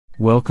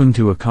Welcome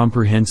to a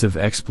comprehensive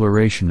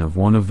exploration of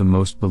one of the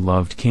most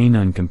beloved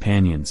canine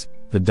companions,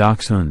 the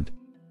Dachshund.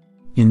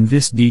 In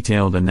this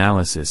detailed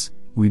analysis,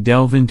 we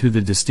delve into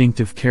the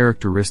distinctive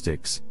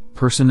characteristics,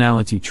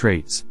 personality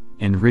traits,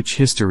 and rich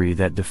history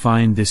that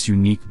define this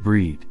unique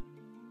breed.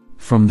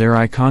 From their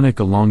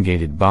iconic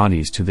elongated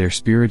bodies to their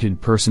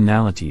spirited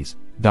personalities,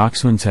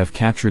 Dachshunds have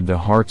captured the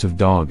hearts of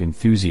dog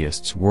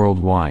enthusiasts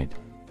worldwide.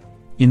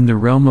 In the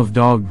realm of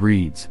dog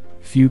breeds,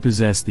 few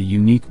possess the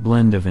unique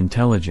blend of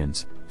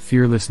intelligence,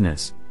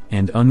 fearlessness,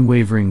 and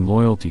unwavering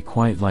loyalty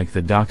quite like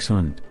the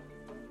Dachshund.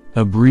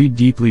 A breed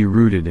deeply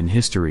rooted in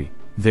history,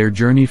 their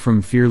journey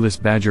from fearless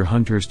badger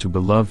hunters to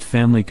beloved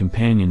family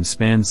companions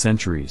spans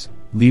centuries,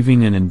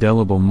 leaving an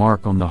indelible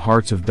mark on the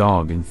hearts of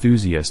dog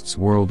enthusiasts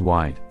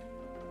worldwide.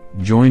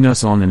 Join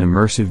us on an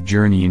immersive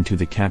journey into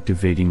the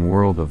captivating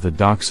world of the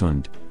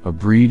Dachshund, a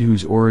breed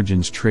whose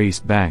origins trace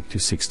back to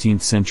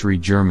 16th century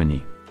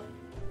Germany.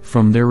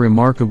 From their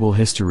remarkable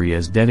history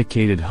as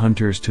dedicated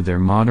hunters to their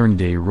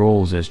modern-day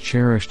roles as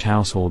cherished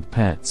household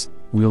pets,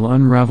 we'll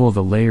unravel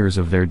the layers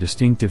of their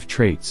distinctive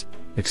traits,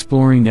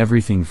 exploring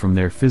everything from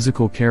their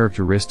physical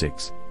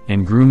characteristics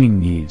and grooming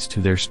needs to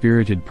their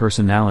spirited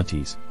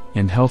personalities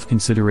and health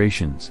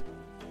considerations.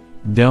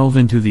 Delve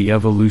into the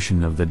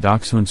evolution of the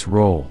Dachshund's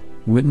role,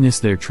 witness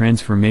their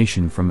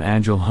transformation from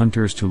agile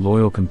hunters to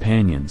loyal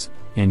companions,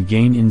 and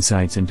gain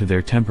insights into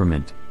their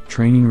temperament,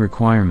 training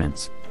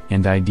requirements,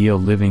 and ideal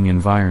living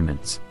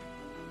environments.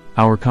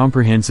 Our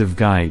comprehensive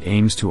guide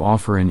aims to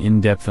offer an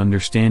in-depth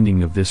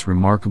understanding of this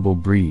remarkable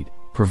breed,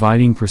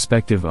 providing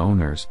prospective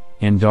owners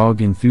and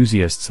dog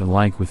enthusiasts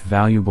alike with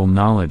valuable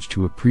knowledge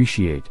to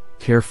appreciate,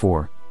 care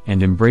for,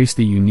 and embrace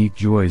the unique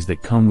joys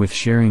that come with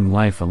sharing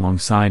life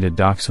alongside a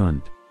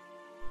Dachshund.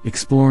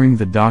 Exploring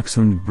the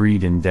Dachshund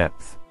breed in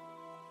depth.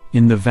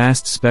 In the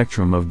vast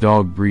spectrum of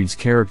dog breeds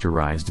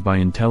characterized by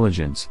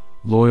intelligence,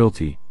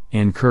 loyalty,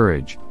 and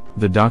courage,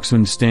 the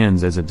Dachshund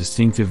stands as a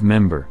distinctive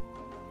member.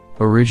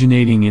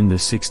 Originating in the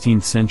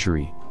 16th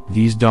century,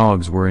 these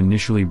dogs were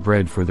initially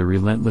bred for the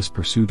relentless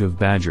pursuit of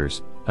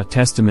badgers, a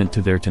testament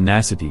to their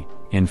tenacity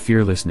and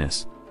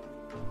fearlessness.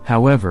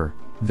 However,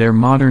 their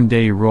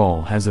modern-day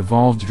role has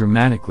evolved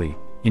dramatically,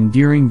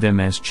 endearing them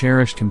as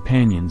cherished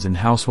companions in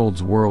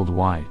households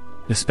worldwide,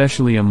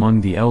 especially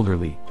among the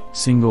elderly,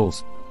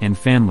 singles, and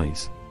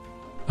families.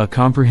 A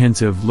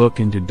comprehensive look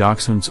into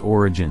Dachshund's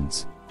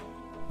origins.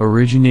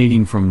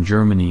 Originating from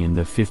Germany in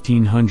the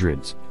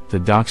 1500s, the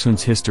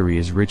Dachshund's history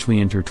is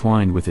richly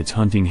intertwined with its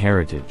hunting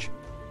heritage.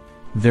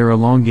 Their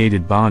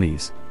elongated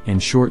bodies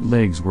and short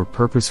legs were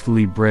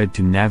purposefully bred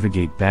to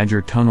navigate badger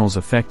tunnels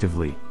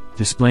effectively,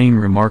 displaying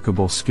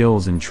remarkable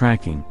skills in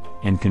tracking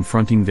and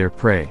confronting their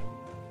prey.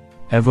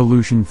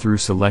 Evolution through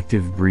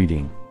selective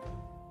breeding.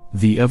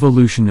 The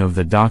evolution of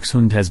the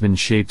Dachshund has been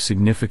shaped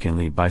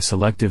significantly by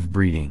selective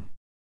breeding.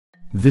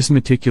 This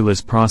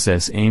meticulous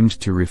process aimed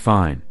to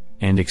refine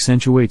and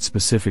accentuate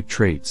specific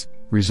traits,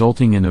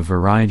 resulting in a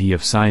variety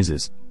of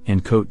sizes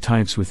and coat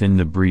types within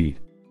the breed.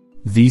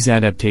 These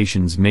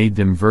adaptations made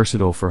them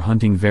versatile for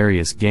hunting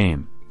various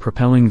game,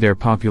 propelling their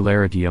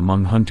popularity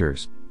among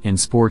hunters and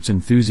sports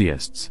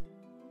enthusiasts.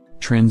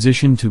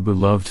 Transition to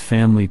beloved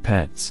family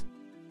pets.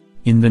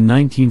 In the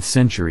 19th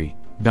century,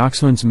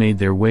 Dachshunds made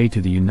their way to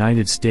the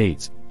United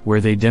States, where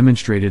they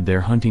demonstrated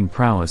their hunting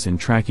prowess in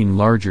tracking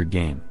larger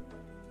game.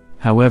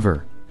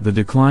 However, the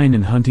decline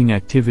in hunting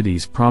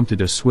activities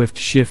prompted a swift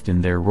shift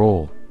in their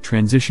role,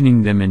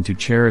 transitioning them into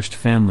cherished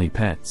family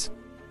pets.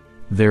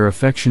 Their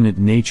affectionate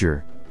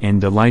nature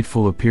and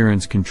delightful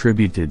appearance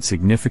contributed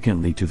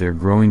significantly to their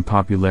growing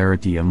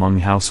popularity among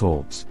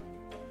households.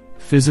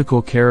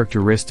 Physical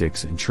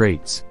characteristics and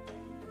traits.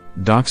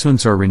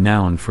 Dachshunds are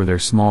renowned for their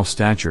small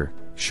stature,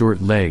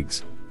 short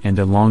legs, and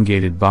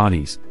elongated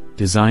bodies,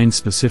 designed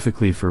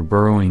specifically for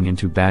burrowing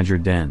into badger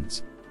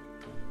dens.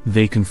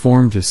 They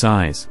conform to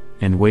size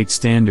and weight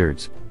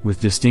standards,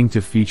 with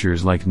distinctive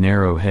features like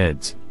narrow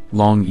heads,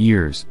 long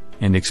ears,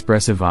 and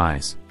expressive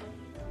eyes.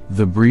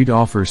 The breed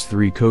offers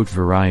 3 coat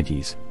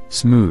varieties: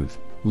 smooth,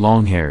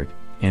 long-haired,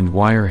 and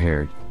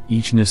wire-haired,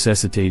 each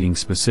necessitating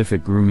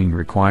specific grooming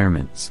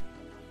requirements.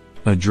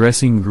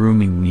 Addressing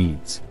grooming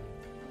needs.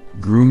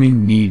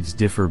 Grooming needs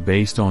differ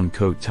based on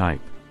coat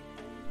type.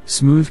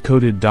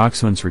 Smooth-coated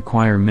Dachshunds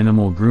require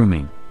minimal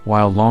grooming,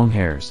 while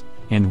longhairs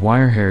and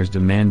wirehairs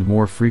demand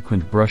more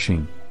frequent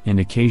brushing and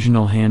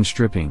occasional hand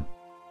stripping.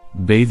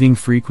 Bathing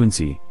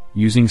frequency,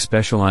 using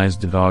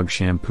specialized dog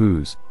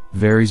shampoos,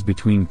 varies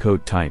between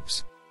coat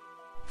types.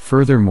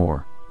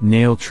 Furthermore,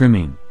 nail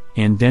trimming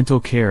and dental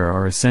care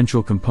are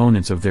essential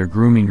components of their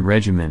grooming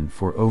regimen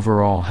for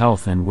overall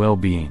health and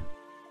well-being.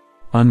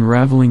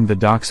 Unraveling the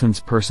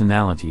Dachshund's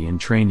personality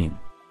and training.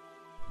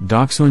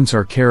 Dachshunds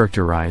are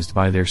characterized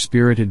by their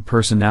spirited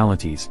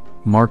personalities,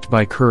 marked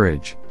by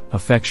courage,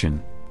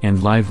 affection,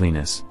 and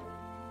liveliness.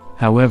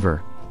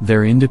 However,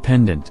 their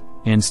independent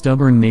and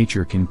stubborn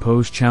nature can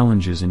pose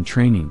challenges in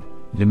training,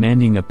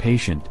 demanding a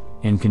patient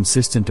and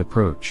consistent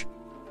approach.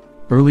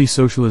 Early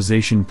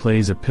socialization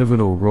plays a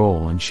pivotal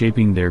role in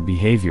shaping their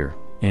behavior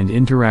and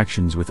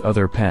interactions with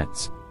other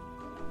pets.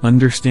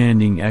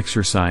 Understanding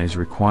exercise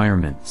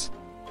requirements.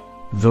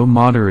 Though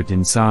moderate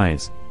in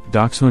size,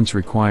 Dachshunds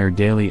require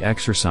daily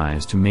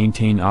exercise to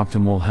maintain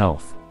optimal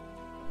health.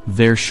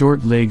 Their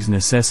short legs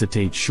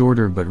necessitate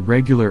shorter but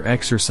regular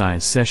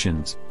exercise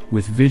sessions,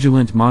 with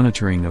vigilant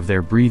monitoring of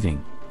their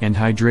breathing and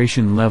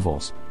hydration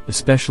levels,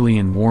 especially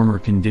in warmer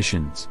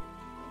conditions.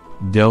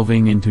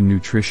 Delving into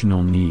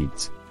nutritional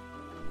needs.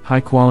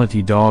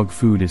 High-quality dog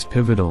food is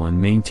pivotal in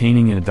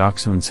maintaining a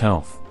Dachshund's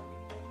health.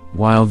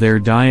 While their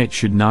diet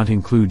should not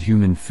include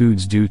human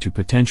foods due to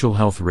potential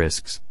health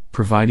risks,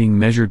 providing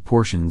measured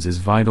portions is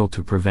vital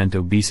to prevent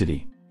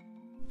obesity.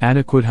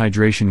 Adequate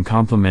hydration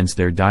complements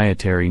their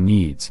dietary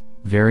needs,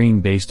 varying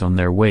based on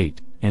their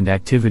weight and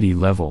activity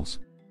levels.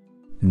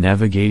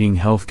 Navigating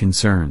health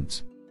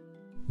concerns.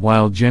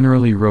 While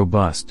generally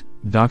robust,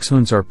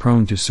 Dachshunds are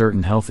prone to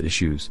certain health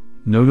issues,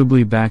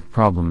 notably back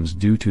problems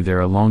due to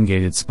their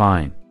elongated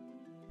spine.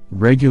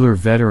 Regular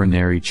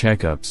veterinary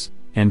checkups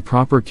and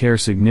proper care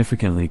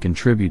significantly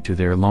contribute to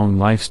their long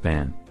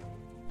lifespan.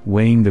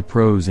 Weighing the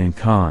pros and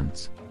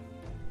cons.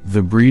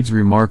 The breed's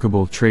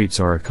remarkable traits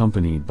are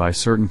accompanied by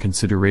certain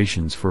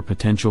considerations for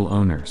potential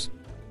owners.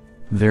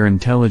 Their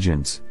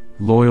intelligence,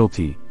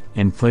 loyalty,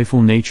 and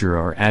playful nature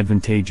are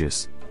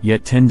advantageous,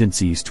 yet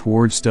tendencies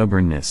toward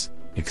stubbornness,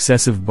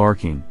 excessive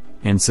barking,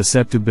 and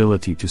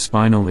susceptibility to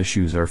spinal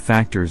issues are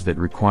factors that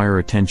require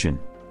attention.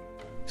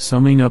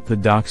 Summing up the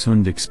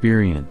Dachshund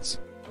experience.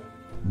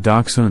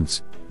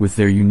 Dachshunds, with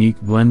their unique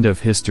blend of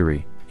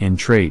history and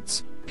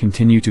traits,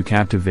 continue to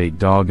captivate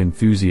dog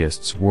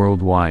enthusiasts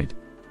worldwide.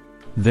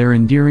 Their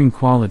endearing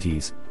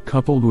qualities,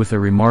 coupled with a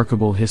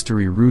remarkable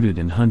history rooted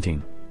in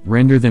hunting,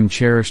 render them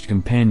cherished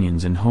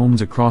companions in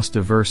homes across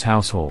diverse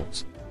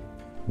households.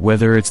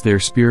 Whether it's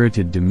their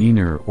spirited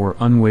demeanor or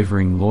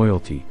unwavering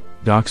loyalty,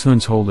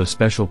 Dachshunds hold a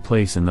special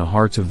place in the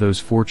hearts of those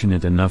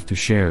fortunate enough to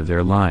share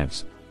their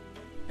lives.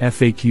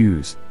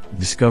 FAQs,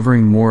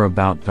 discovering more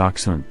about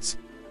Dachshunds.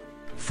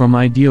 From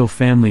ideal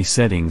family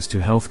settings to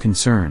health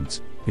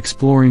concerns,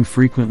 exploring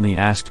frequently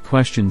asked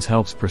questions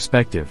helps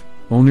prospective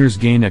owners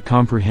gain a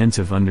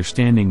comprehensive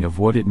understanding of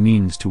what it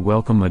means to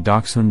welcome a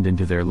Dachshund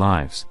into their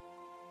lives.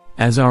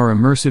 As our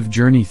immersive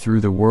journey through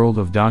the world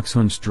of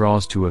Dachshunds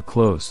draws to a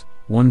close,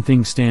 one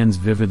thing stands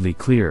vividly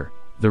clear: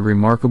 the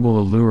remarkable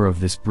allure of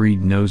this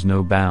breed knows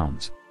no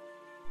bounds.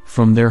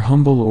 From their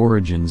humble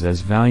origins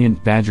as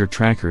valiant badger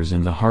trackers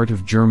in the heart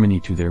of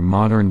Germany to their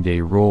modern-day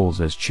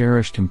roles as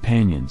cherished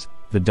companions,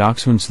 the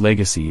Dachshund's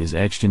legacy is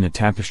etched in a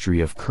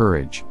tapestry of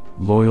courage,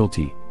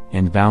 loyalty,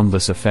 and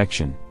boundless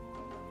affection.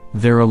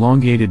 Their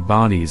elongated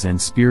bodies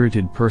and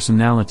spirited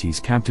personalities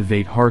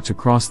captivate hearts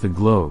across the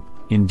globe,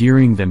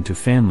 endearing them to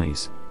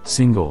families,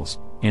 singles,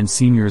 and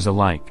seniors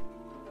alike.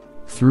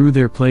 Through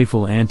their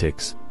playful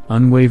antics,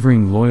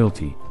 unwavering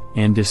loyalty,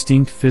 and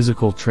distinct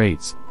physical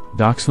traits,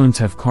 Dachshunds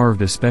have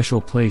carved a special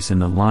place in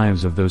the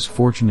lives of those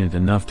fortunate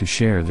enough to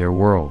share their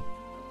world.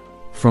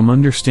 From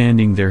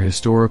understanding their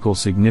historical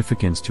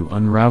significance to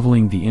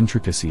unraveling the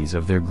intricacies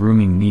of their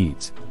grooming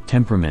needs,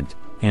 temperament,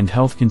 and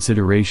health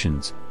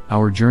considerations,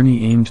 our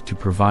journey aimed to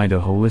provide a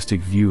holistic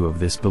view of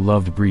this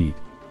beloved breed.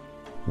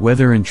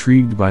 Whether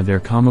intrigued by their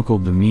comical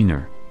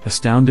demeanor,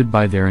 astounded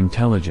by their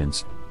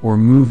intelligence, or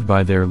moved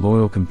by their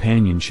loyal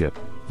companionship,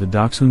 the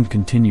Dachshund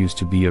continues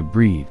to be a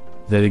breed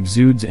that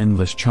exudes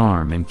endless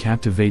charm and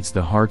captivates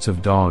the hearts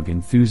of dog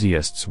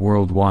enthusiasts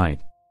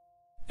worldwide.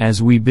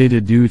 As we bid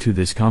adieu to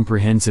this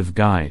comprehensive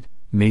guide,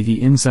 may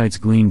the insights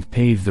gleaned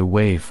pave the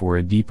way for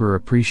a deeper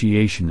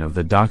appreciation of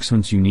the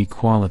Dachshund's unique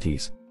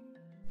qualities.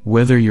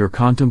 Whether you're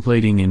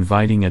contemplating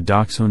inviting a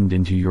Dachshund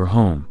into your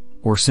home,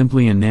 or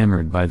simply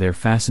enamored by their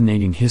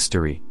fascinating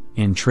history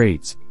and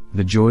traits,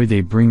 the joy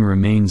they bring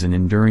remains an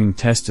enduring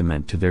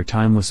testament to their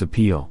timeless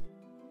appeal.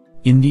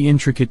 In the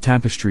intricate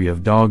tapestry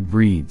of dog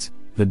breeds,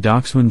 the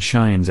Dachshund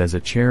shines as a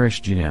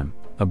cherished gem,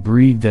 a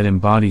breed that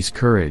embodies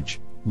courage,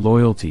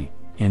 loyalty,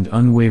 and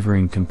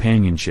unwavering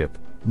companionship,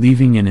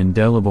 leaving an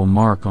indelible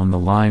mark on the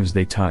lives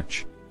they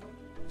touch.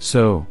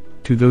 So,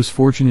 to those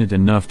fortunate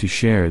enough to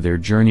share their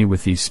journey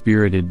with these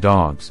spirited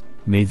dogs,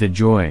 may the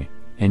joy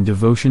and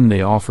devotion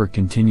they offer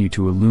continue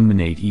to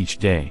illuminate each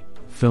day,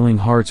 filling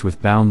hearts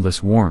with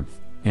boundless warmth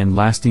and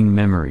lasting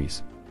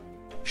memories.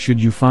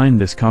 Should you find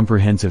this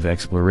comprehensive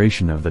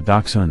exploration of the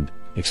Dachshund,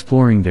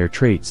 exploring their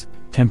traits,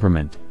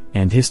 temperament,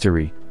 and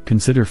history,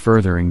 consider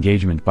further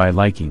engagement by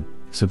liking,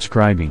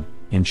 subscribing,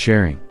 and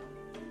sharing.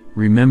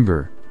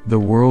 Remember, the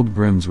world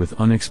brims with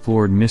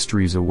unexplored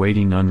mysteries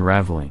awaiting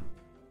unraveling.